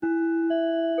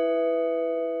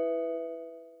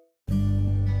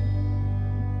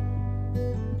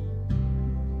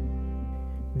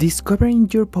Discovering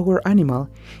your power animal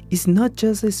is not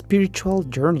just a spiritual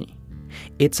journey,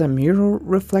 it's a mirror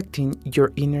reflecting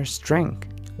your inner strength,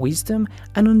 wisdom,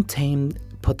 and untamed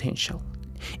potential.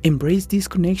 Embrace this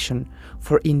connection,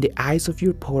 for in the eyes of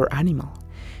your power animal,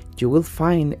 you will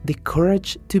find the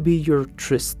courage to be your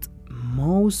truest,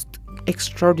 most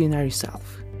extraordinary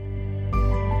self.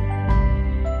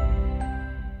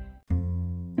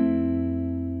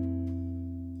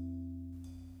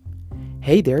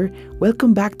 Hey there,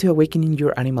 welcome back to Awakening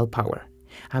Your Animal Power.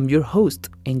 I'm your host,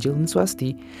 Angel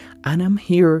Insuasti, and I'm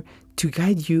here to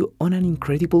guide you on an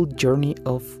incredible journey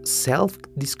of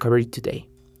self-discovery today.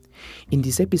 In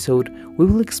this episode, we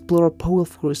will explore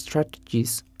powerful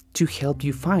strategies to help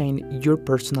you find your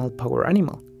personal power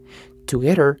animal.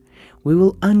 Together, we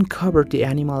will uncover the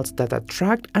animals that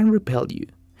attract and repel you,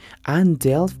 and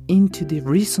delve into the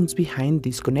reasons behind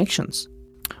these connections.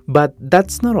 But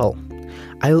that's not all.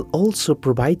 I'll also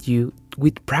provide you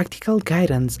with practical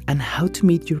guidance on how to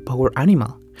meet your power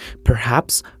animal,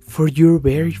 perhaps for your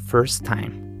very first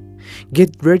time.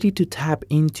 Get ready to tap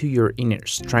into your inner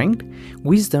strength,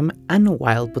 wisdom, and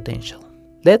wild potential.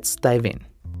 Let's dive in.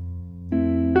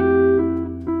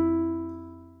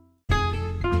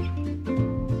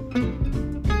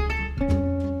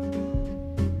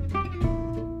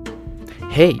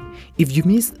 Hey, if you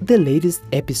missed the latest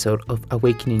episode of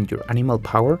Awakening Your Animal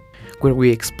Power, where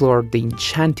we explore the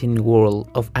enchanting world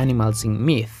of animals in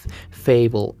myth,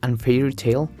 fable, and fairy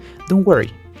tale, don't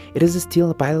worry, it is still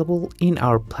available in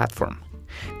our platform.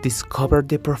 Discover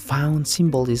the profound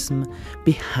symbolism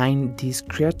behind these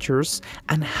creatures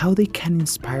and how they can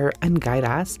inspire and guide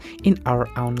us in our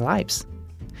own lives.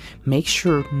 Make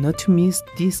sure not to miss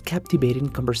this captivating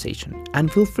conversation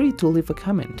and feel free to leave a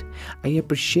comment. I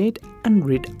appreciate and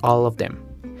read all of them.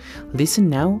 Listen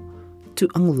now to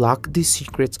unlock the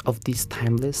secrets of these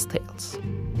timeless tales.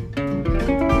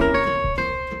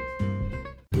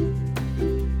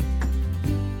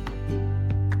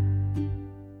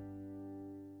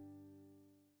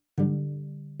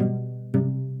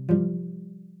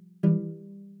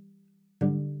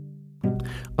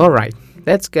 Alright,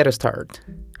 let's get started.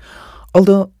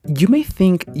 Although you may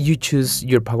think you choose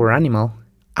your power animal,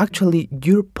 actually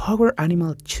your power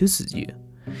animal chooses you.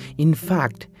 In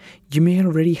fact, you may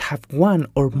already have one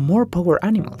or more power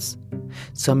animals.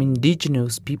 Some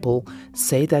indigenous people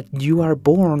say that you are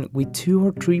born with 2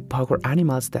 or 3 power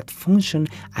animals that function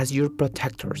as your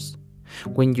protectors.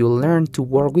 When you learn to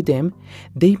work with them,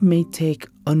 they may take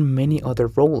on many other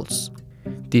roles.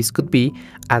 This could be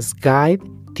as guide,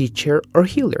 teacher, or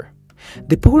healer.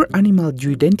 The power animal you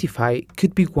identify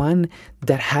could be one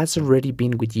that has already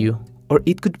been with you, or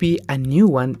it could be a new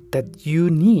one that you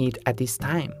need at this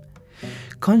time.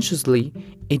 Consciously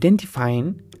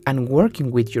identifying and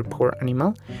working with your power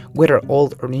animal, whether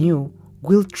old or new,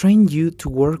 will train you to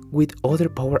work with other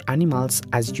power animals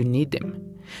as you need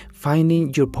them.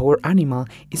 Finding your power animal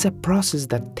is a process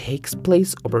that takes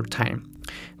place over time.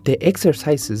 The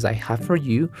exercises I have for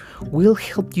you will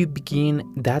help you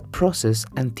begin that process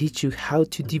and teach you how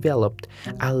to develop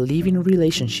a living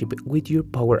relationship with your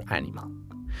power animal.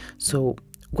 So,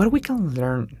 what we can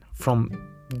learn from,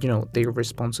 their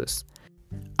responses.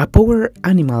 A power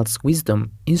animal's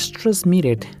wisdom is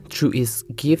transmitted through its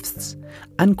gifts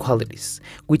and qualities,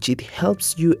 which it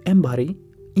helps you embody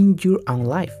in your own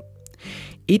life.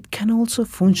 It can also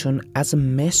function as a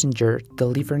messenger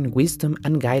delivering wisdom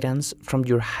and guidance from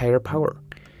your higher power.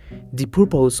 The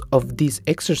purpose of this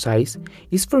exercise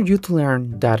is for you to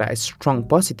learn that a strong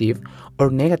positive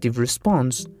or negative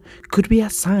response could be a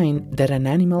sign that an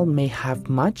animal may have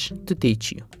much to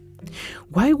teach you.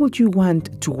 Why would you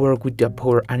want to work with a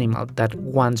power animal that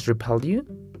once repelled you?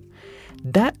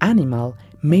 That animal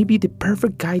may be the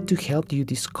perfect guide to help you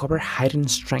discover hidden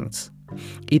strengths.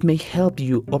 It may help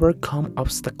you overcome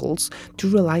obstacles to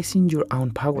realizing your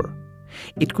own power.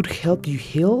 It could help you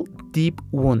heal deep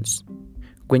wounds.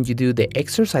 When you do the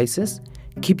exercises,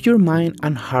 keep your mind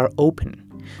and heart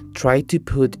open. Try to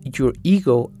put your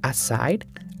ego aside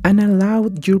and allow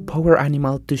your power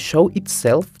animal to show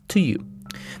itself to you.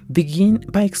 Begin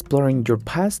by exploring your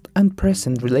past and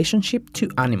present relationship to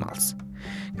animals.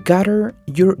 Gather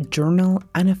your journal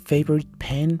and a favorite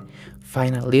pen,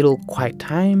 find a little quiet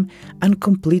time, and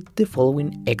complete the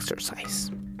following exercise.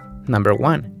 Number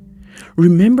 1.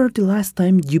 Remember the last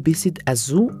time you visited a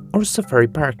zoo or safari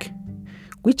park.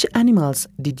 Which animals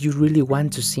did you really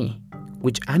want to see?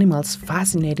 Which animals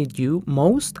fascinated you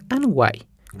most and why?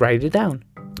 Write it down.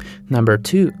 Number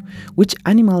 2. Which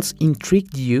animals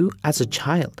intrigued you as a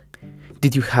child?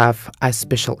 Did you have a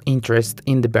special interest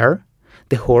in the bear,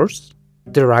 the horse,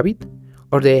 the rabbit,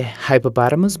 or the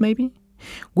hippopotamus maybe?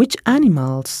 Which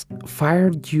animals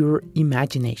fired your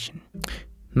imagination?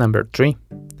 Number 3.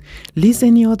 List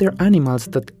any other animals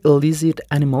that elicit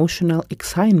an emotional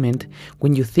excitement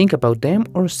when you think about them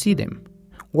or see them.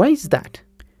 Why is that?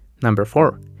 Number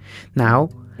 4. Now,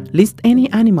 list any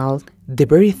animal the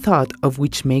very thought of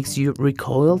which makes you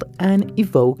recoil and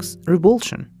evokes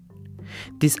revulsion.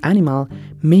 This animal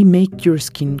may make your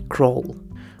skin crawl.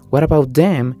 What about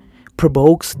them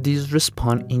provokes this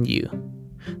response in you?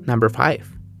 Number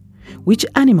 5. Which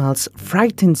animals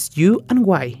frightens you and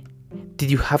why?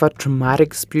 Did you have a traumatic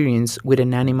experience with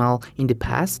an animal in the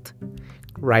past?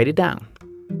 Write it down.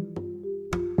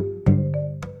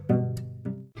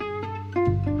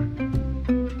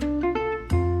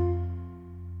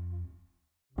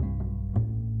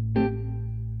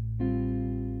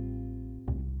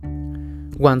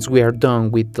 Once we are done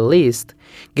with the list,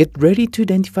 get ready to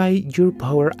identify your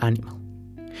power animal.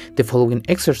 The following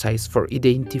exercise for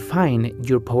identifying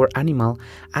your power animal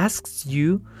asks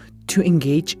you to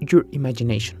engage your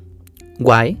imagination.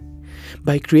 Why?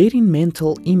 By creating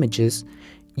mental images,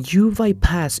 you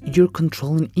bypass your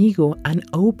controlling ego and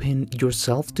open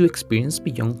yourself to experience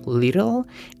beyond literal,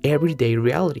 everyday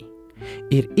reality.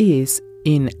 It is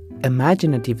in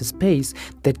imaginative space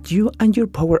that you and your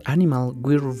power animal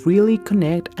will really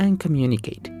connect and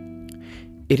communicate.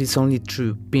 It is only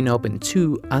through being open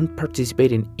to and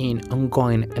participating in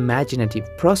ongoing imaginative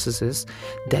processes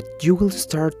that you will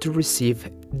start to receive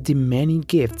the many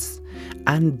gifts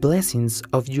and blessings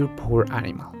of your power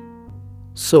animal.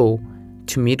 So,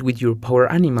 to meet with your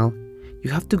power animal,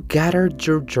 you have to gather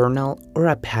your journal or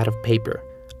a pad of paper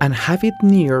and have it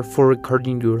near for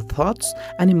recording your thoughts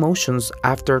and emotions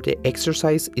after the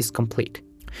exercise is complete.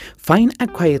 Find a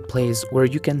quiet place where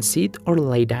you can sit or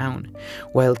lay down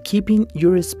while keeping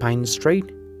your spine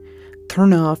straight.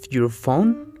 Turn off your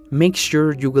phone. Make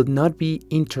sure you will not be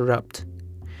interrupted.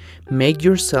 Make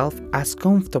yourself as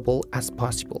comfortable as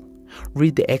possible.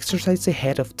 Read the exercise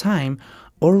ahead of time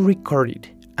or record it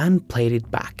and play it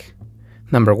back.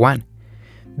 Number 1.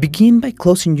 Begin by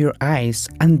closing your eyes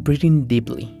and breathing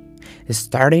deeply.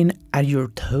 Starting at your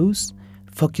toes,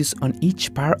 focus on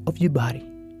each part of your body,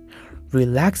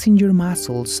 relaxing your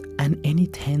muscles and any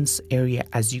tense area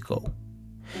as you go.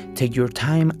 Take your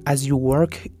time as you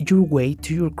work your way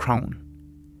to your crown.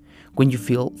 When you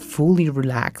feel fully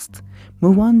relaxed,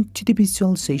 move on to the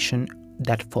visualization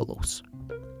that follows.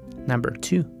 Number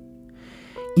 2.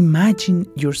 Imagine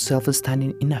yourself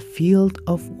standing in a field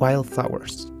of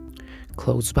wildflowers.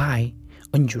 Close by,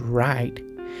 on your right,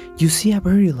 you see a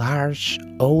very large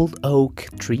old oak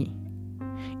tree.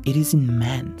 It is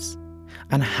immense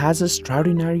and has a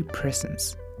extraordinary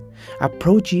presence.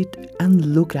 Approach it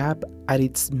and look up at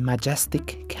its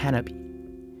majestic canopy.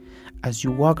 As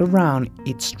you walk around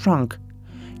its trunk,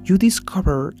 you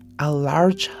discover a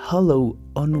large hollow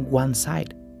on one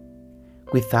side.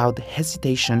 Without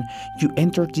hesitation, you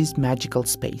enter this magical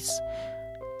space.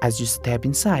 As you step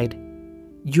inside,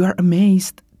 you are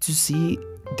amazed to see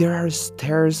there are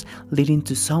stairs leading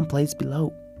to someplace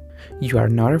below. You are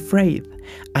not afraid,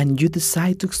 and you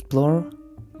decide to explore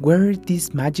where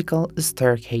this magical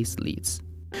staircase leads.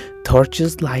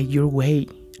 Torches light your way,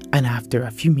 and after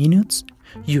a few minutes,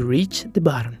 you reach the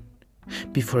bottom.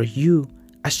 Before you,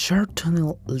 a short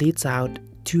tunnel leads out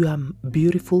to a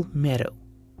beautiful meadow.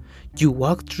 You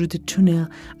walk through the tunnel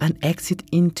and exit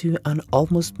into an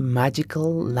almost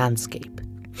magical landscape.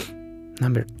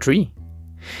 Number 3.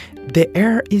 The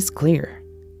air is clear,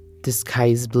 the sky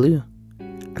is blue,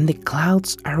 and the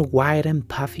clouds are white and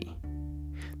puffy.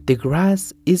 The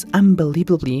grass is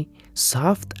unbelievably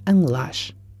soft and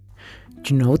lush.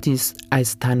 You notice a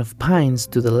stand of pines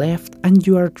to the left and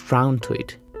you are drawn to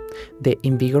it. The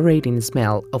invigorating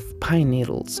smell of pine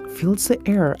needles fills the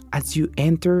air as you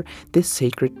enter the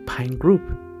sacred pine group.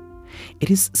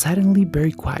 It is suddenly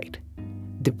very quiet.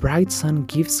 The bright sun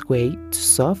gives way to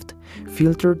soft,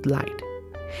 filtered light.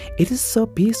 It is so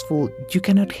peaceful you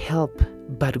cannot help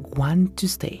but want to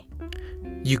stay.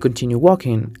 You continue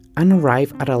walking and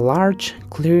arrive at a large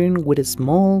clearing with a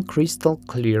small crystal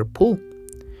clear pool.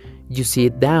 You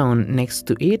sit down next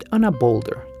to it on a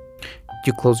boulder.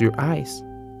 You close your eyes.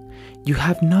 You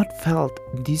have not felt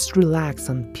this relaxed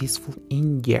and peaceful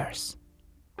in years.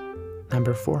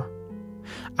 Number 4.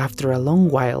 After a long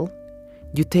while,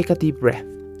 you take a deep breath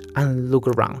and look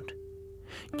around.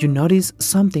 You notice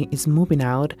something is moving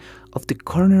out of the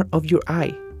corner of your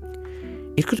eye.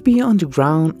 It could be on the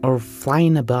ground or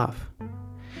flying above.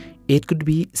 It could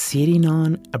be sitting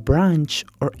on a branch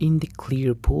or in the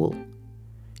clear pool.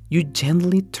 You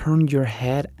gently turn your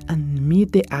head and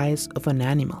meet the eyes of an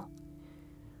animal.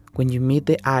 When you meet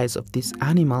the eyes of this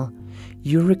animal,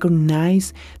 you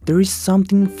recognize there is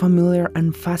something familiar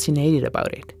and fascinating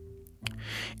about it.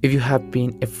 If you have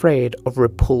been afraid or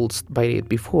repulsed by it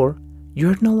before, you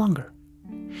are no longer.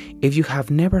 If you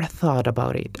have never thought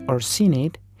about it or seen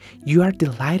it, you are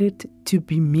delighted to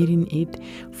be meeting it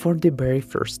for the very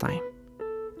first time.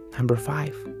 Number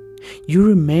 5. You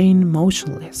remain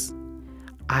motionless,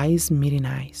 eyes meeting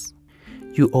eyes.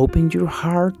 You open your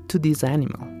heart to this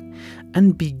animal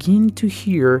and begin to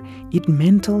hear it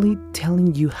mentally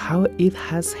telling you how it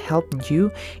has helped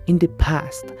you in the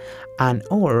past and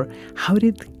or how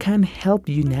it can help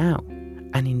you now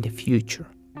and in the future.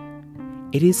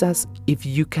 It is as if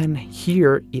you can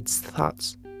hear its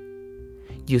thoughts.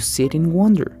 You sit in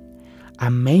wonder,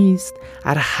 amazed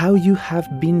at how you have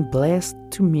been blessed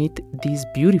to meet this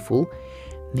beautiful,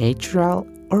 natural,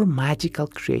 or magical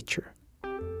creature.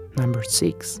 Number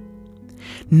 6.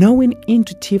 Knowing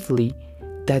intuitively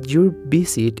that your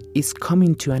visit is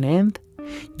coming to an end,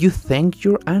 you thank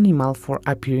your animal for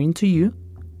appearing to you.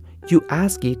 You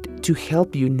ask it to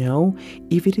help you know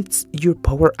if it is your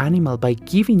power animal by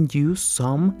giving you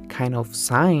some kind of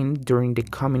sign during the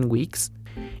coming weeks.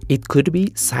 It could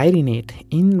be sighting it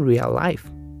in real life,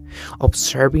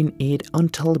 observing it on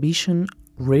television,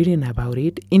 reading about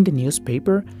it in the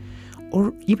newspaper,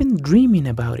 or even dreaming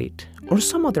about it, or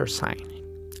some other sign.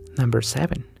 Number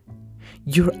 7.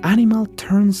 Your animal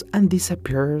turns and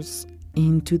disappears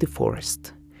into the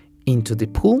forest, into the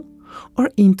pool, or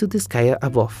into the sky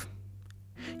above.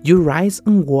 You rise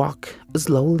and walk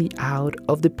slowly out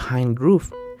of the pine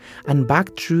grove and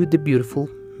back through the beautiful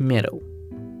meadow.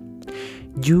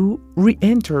 You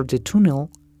re-enter the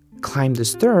tunnel, climb the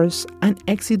stairs, and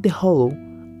exit the hollow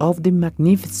of the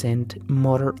magnificent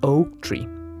mother oak tree.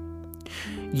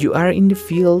 You are in the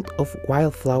field of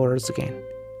wildflowers again.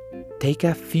 Take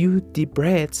a few deep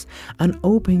breaths and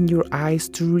open your eyes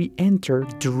to re-enter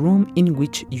the room in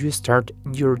which you start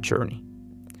your journey.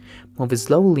 Move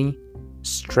slowly,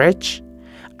 stretch,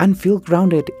 and feel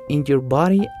grounded in your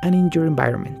body and in your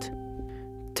environment.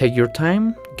 Take your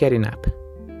time getting up.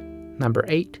 Number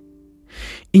 8.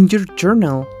 In your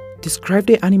journal, describe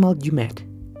the animal you met,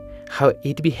 how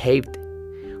it behaved,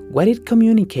 what it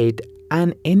communicated,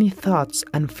 and any thoughts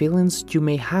and feelings you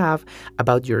may have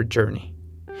about your journey.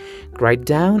 Write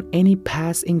down any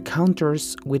past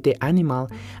encounters with the animal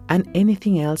and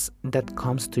anything else that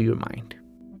comes to your mind.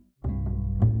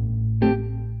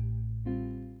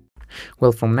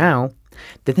 Well, from now,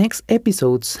 the next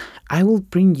episodes, I will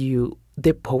bring you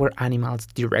the Power Animals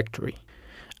directory,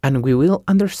 and we will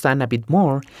understand a bit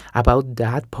more about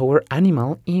that power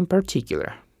animal in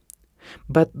particular.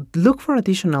 But look for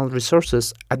additional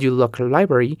resources at your local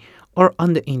library or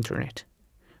on the internet.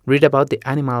 Read about the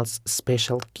animal's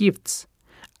special gifts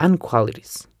and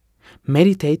qualities.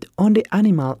 Meditate on the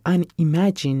animal and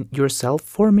imagine yourself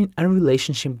forming a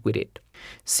relationship with it.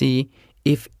 See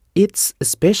if its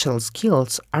special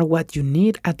skills are what you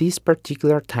need at this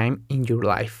particular time in your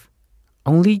life.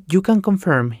 Only you can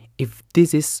confirm if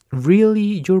this is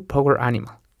really your power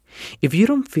animal. If you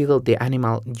don't feel the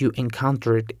animal you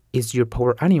encountered is your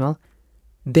power animal,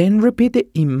 then repeat the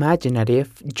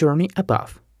imaginative journey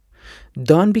above.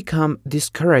 Don't become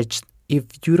discouraged if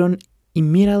you don't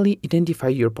immediately identify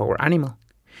your power animal.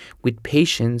 With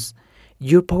patience,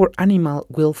 your power animal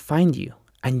will find you,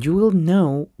 and you will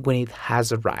know when it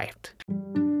has arrived.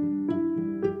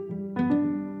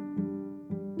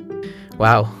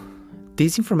 Wow,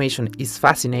 this information is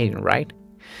fascinating, right?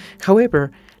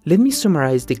 However, let me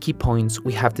summarize the key points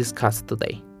we have discussed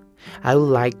today. I would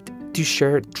like to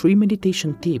share 3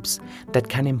 meditation tips that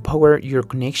can empower your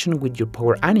connection with your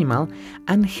power animal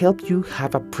and help you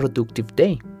have a productive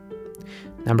day.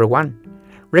 Number 1,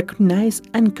 recognize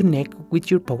and connect with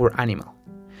your power animal.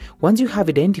 Once you have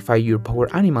identified your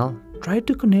power animal, try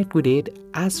to connect with it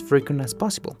as frequent as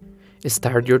possible.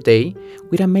 Start your day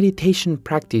with a meditation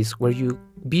practice where you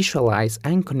visualize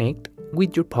and connect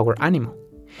with your power animal.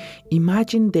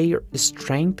 Imagine their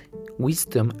strength,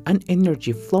 wisdom, and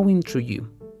energy flowing through you,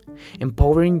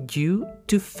 empowering you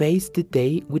to face the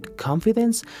day with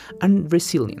confidence and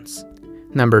resilience.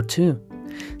 Number 2,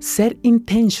 set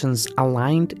intentions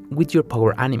aligned with your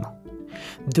power animal.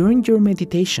 During your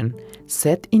meditation,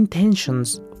 set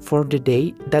intentions for the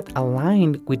day that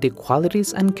align with the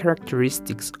qualities and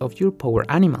characteristics of your power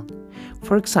animal.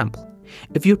 For example,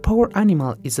 if your power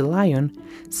animal is a lion,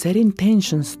 set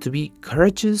intentions to be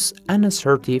courageous and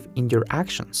assertive in your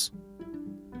actions.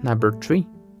 Number 3,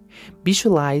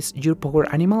 visualize your power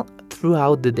animal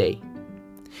throughout the day.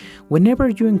 Whenever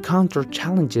you encounter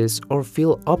challenges or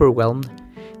feel overwhelmed,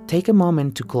 Take a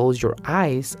moment to close your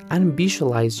eyes and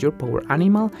visualize your power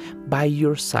animal by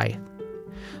your side.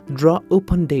 Draw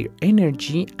upon their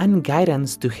energy and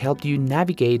guidance to help you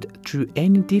navigate through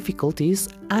any difficulties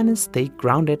and stay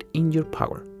grounded in your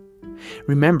power.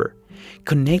 Remember,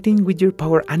 connecting with your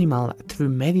power animal through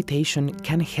meditation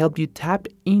can help you tap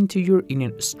into your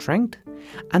inner strength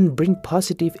and bring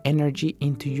positive energy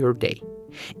into your day.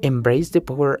 Embrace the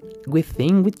power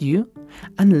within with you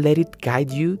and let it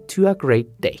guide you to a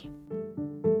great day.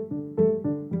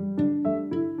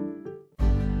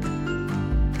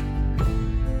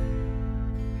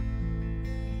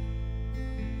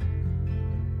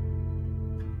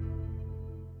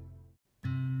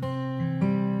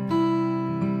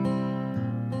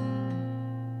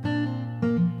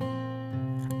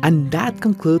 And that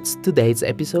concludes today's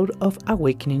episode of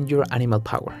Awakening Your Animal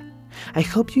Power. I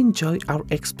hope you enjoy our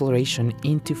exploration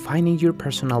into finding your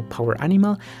personal power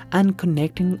animal and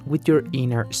connecting with your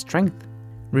inner strength.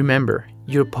 Remember,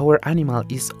 your power animal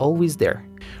is always there,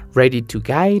 ready to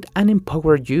guide and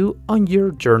empower you on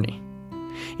your journey.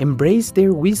 Embrace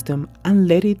their wisdom and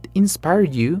let it inspire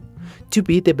you to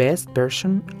be the best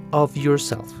version of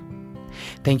yourself.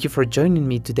 Thank you for joining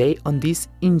me today on this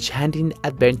enchanting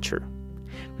adventure.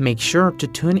 Make sure to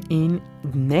tune in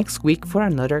next week for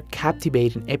another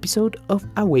captivating episode of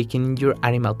Awakening Your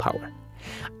Animal Power.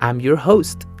 I'm your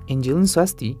host, Angel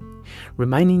Insuasti,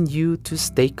 reminding you to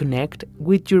stay connected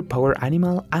with your power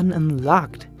animal and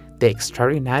unlock the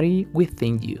extraordinary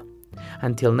within you.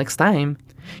 Until next time,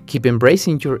 keep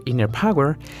embracing your inner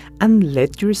power and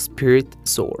let your spirit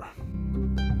soar.